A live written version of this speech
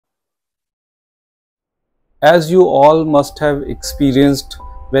As you all must have experienced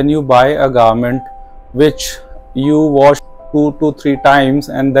when you buy a garment which you wash 2 to 3 times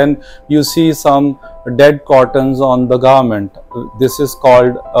and then you see some dead cottons on the garment. This is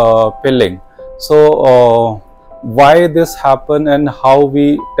called pilling. So why this happen and how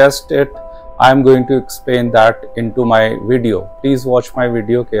we test it, I am going to explain that into my video. Please watch my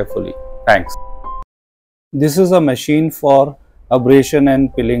video carefully. Thanks. This is a machine for abrasion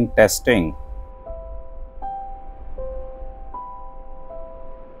and pilling testing.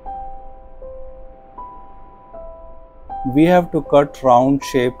 We have to cut round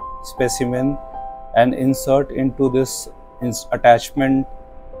shape specimen and insert into this attachment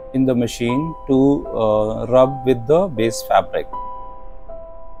in the machine to rub with the base fabric.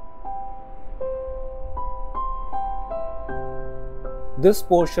 This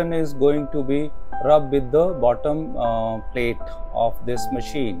portion is going to be rubbed with the bottom plate of this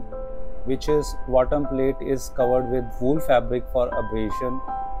machine, which is bottom plate is covered with wool fabric for abrasion,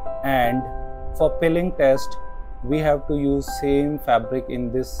 and for pilling test we have to use same fabric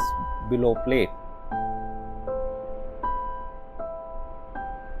in this below plate.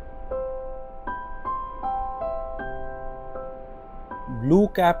 Blue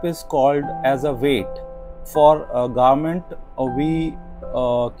cap is called as a weight. For a garment we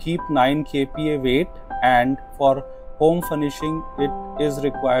keep 9 kPa weight, and for home finishing it is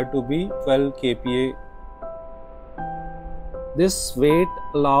required to be 12 kPa. This weight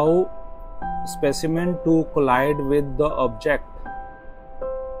allow specimen to collide with the object.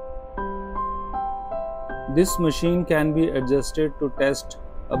 This machine can be adjusted to test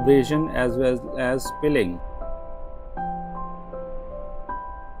abrasion as well as pilling.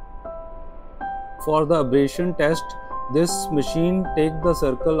 For the abrasion test, this machine takes the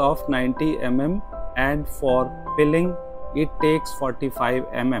circle of 90 mm and for pilling it takes 45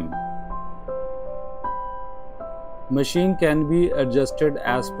 mm. Machine can be adjusted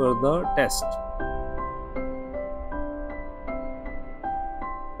as per the test.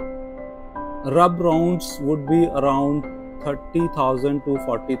 Rub rounds would be around 30,000 to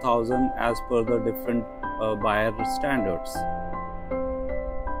 40,000 as per the different buyer standards.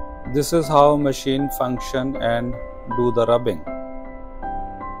 This is how machine function and do the rubbing.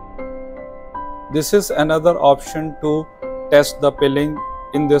 This is another option to test the pilling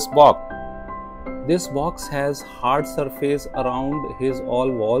in this box. This box has hard surface around his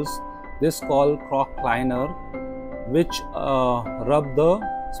all walls. This called crock cleaner, which rub the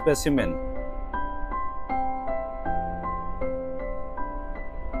specimen.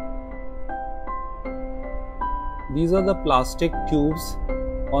 These are the plastic tubes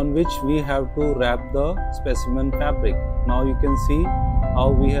on which we have to wrap the specimen fabric. Now you can see how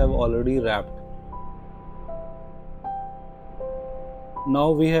we have already wrapped.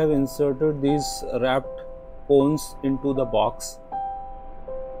 Now we have inserted these wrapped cones into the box.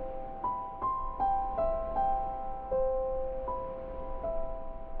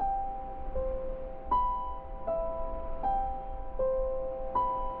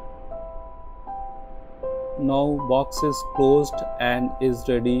 Now box is closed and is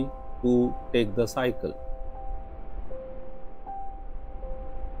ready to take the cycle.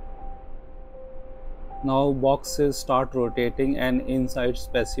 Now boxes start rotating and inside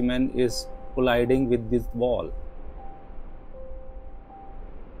specimen is colliding with this wall,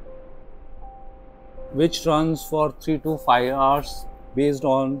 which runs for 3 to 5 hours based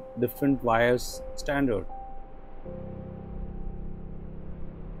on different wires standard.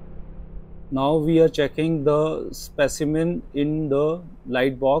 Now we are checking the specimen in the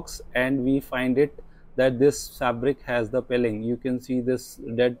light box and we find it that this fabric has the pilling. You can see this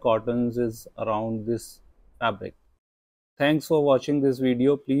dead cottons is around this fabric. Thanks for watching this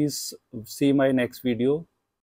video. Please see my next video.